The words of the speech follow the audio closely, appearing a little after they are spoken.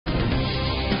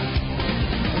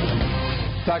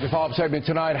Back to follow-up segment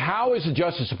tonight. How is the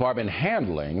Justice Department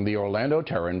handling the Orlando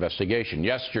terror investigation?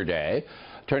 Yesterday,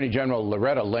 Attorney General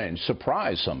Loretta Lynch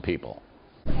surprised some people.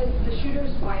 Has the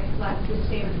shooter's wife left the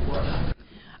state of Florida?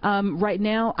 Right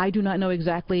now, I do not know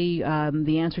exactly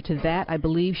the answer to that. I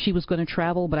believe she was going to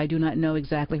travel, but I do not know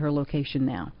exactly her location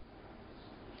now.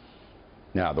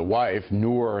 Now, the wife,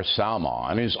 Noor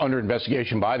Salman, is under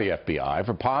investigation by the FBI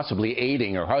for possibly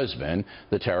aiding her husband,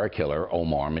 the terror killer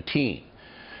Omar Mateen.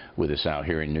 With us out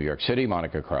here in New York City,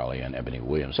 Monica Crowley and Ebony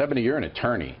Williams. Ebony, you're an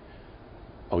attorney.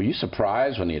 Oh, are you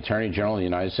surprised when the Attorney General of the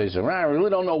United States said, well, I really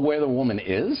don't know where the woman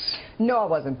is? No, I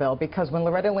wasn't, Bill, because when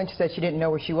Loretta Lynch said she didn't know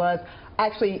where she was, I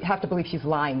actually have to believe she's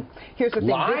lying. Here's the thing.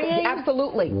 Lying?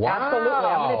 Absolutely. Wow. Absolutely.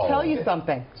 I'm going to tell you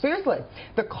something. Seriously.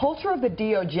 The culture of the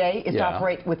DOJ is to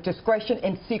operate with discretion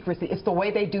and secrecy. It's the way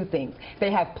they do things.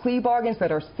 They have plea bargains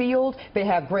that are sealed. They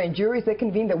have grand juries that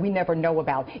convene that we never know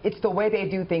about. It's the way they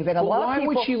do things. And a lot of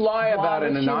people, why would she lie about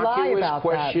an innocuous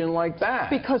question like that?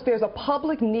 Because there's a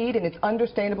public need, and it's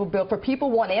understandable, Bill, for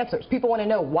people want answers. People want to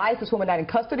know, why is this woman not in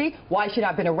custody? Why has she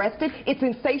not been arrested? It's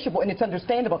insatiable, and it's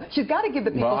understandable. She's got to give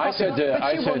the people something.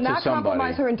 But she will not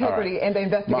compromise her integrity and the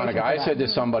investigation. Monica, I said to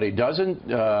somebody, doesn't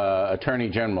Attorney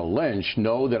General Lynch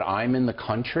know that I'm in the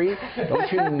country? Don't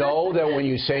you know that when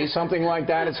you say something like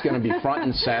that, it's going to be front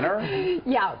and center?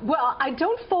 Yeah, well, I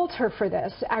don't fault her for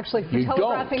this, actually, for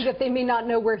telegraphing that they may not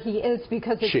know where he is,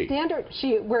 because it's standard,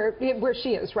 where she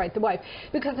is, right, the wife,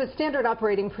 because it's standard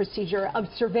operating procedure of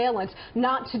surveillance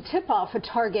not to tip off a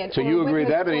target. So you agree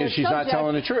with Ebony that she's not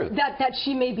telling the truth? That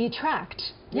she may be tracked.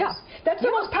 Yes. That's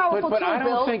the most powerful tool, But I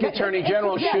don't think Attorney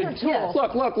General should. Yes.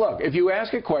 Look. If you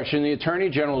ask a question, the Attorney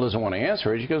General doesn't want to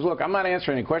answer it. She goes, look, I'm not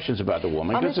answering any questions about the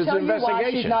woman because it's an investigation. Why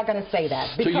she's not going to say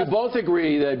that. So you both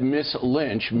agree that Miss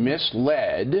Lynch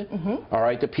misled, all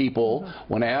right, the people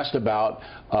when asked about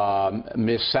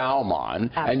Miss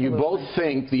Salman, and you both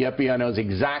think the FBI knows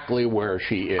exactly where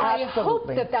she is. I hope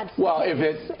that that's the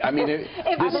case. I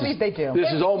believe they do.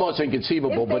 This is almost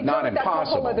inconceivable, but not impossible. That's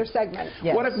a whole other segment.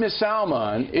 Yes. What if Miss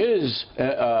Salman is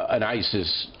an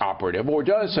ISIS operative or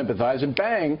does sympathize, and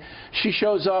bang, she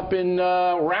shows up in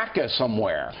Raqqa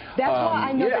somewhere? That's why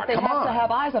I know that they have to have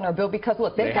eyes on her, Bill, because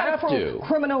look, they've got to prove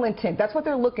criminal intent. That's what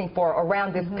they're looking for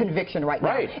around this conviction right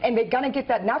now. And they're going to get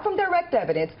that not from direct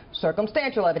evidence,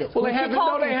 circumstantial evidence. Well, they have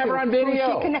her on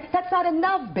video. That's not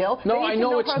enough, Bill. No, I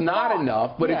know it's not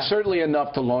enough, but it's certainly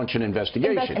enough to launch an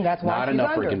investigation. And that's why not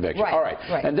enough for a conviction. All right.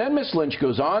 And then Miss Lynch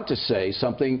goes on to say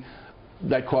something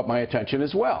that caught my attention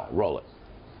as well. Roll it.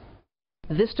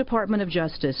 This Department of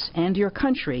Justice and your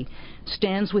country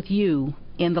stands with you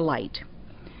in the light.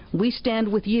 We stand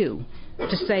with you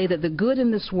to say that the good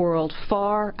in this world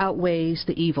far outweighs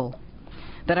the evil,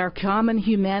 that our common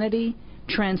humanity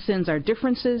transcends our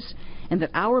differences, and that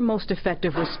our most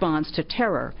effective response to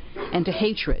terror and to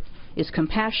hatred is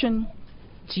compassion,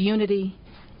 it's unity,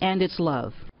 and it's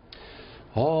love.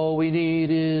 All we need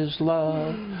is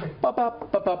love.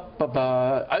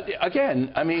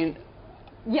 Again, I mean,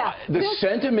 the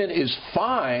sentiment is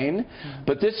fine,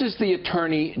 but this is the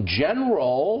Attorney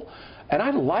General. And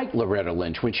I like Loretta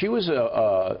Lynch when she was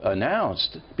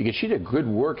announced, because she did good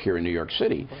work here in New York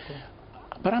City.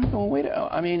 But I'm going, wait,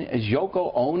 I mean, is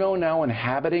Yoko Ono now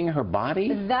inhabiting her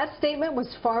body? That statement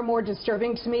was far more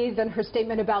disturbing to me than her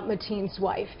statement about Mateen's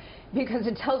wife, because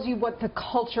it tells you what the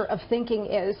culture of thinking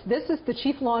is. This is the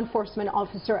chief law enforcement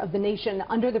officer of the nation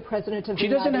under the president of the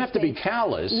United States. She doesn't have to be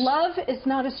callous. Love is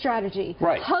not a strategy.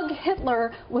 Right. Hug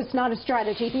Hitler was not a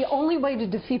strategy. The only way to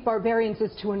defeat barbarians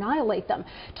is to annihilate them.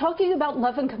 Talking about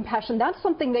love and compassion, that's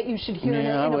something that you should hear in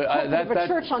a pulpit of a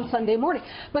church on Sunday morning.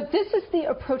 But this is the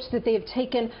approach that they have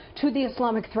taken to the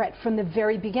Islamic threat from the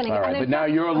very beginning. All right, but now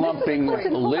you're lumping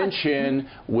Lynch in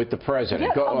with the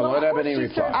president. Let Ebony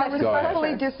reply. I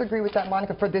respectfully disagree with that,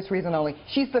 Monica, for this reason only.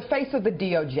 She's the face of the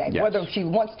DOJ. Yes. Whether she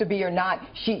wants to be or not,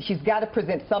 she's got to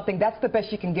present something. That's the best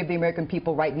she can give the American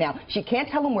people right now. She can't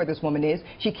tell them where this woman is.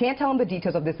 She can't tell them the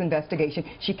details of this investigation.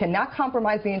 She cannot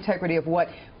compromise the integrity of what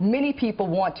many people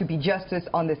want to be justice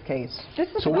on this case.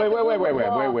 So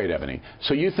wait, Ebony.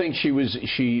 So you think she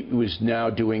was now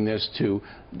doing this to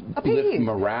lift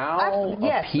morale,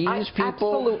 appease people,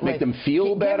 absolutely. make them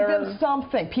feel better? Give them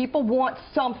something. People want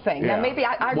something. Now maybe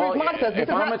I agree with Monica. If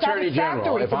I'm Attorney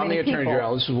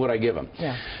General, this is what I give them.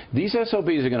 These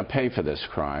SOBs are going to pay for this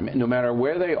crime, no matter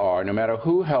where they are, no matter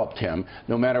who helped him,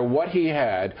 no matter what he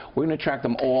had. We're going to track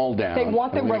them all down. They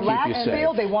want them relaxed,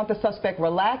 Bill. They want the suspect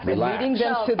relaxed and leading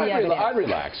them to the evidence. I'd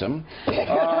relax them.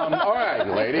 All right,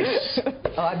 ladies.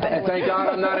 And thank God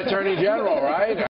I'm not Attorney General, right?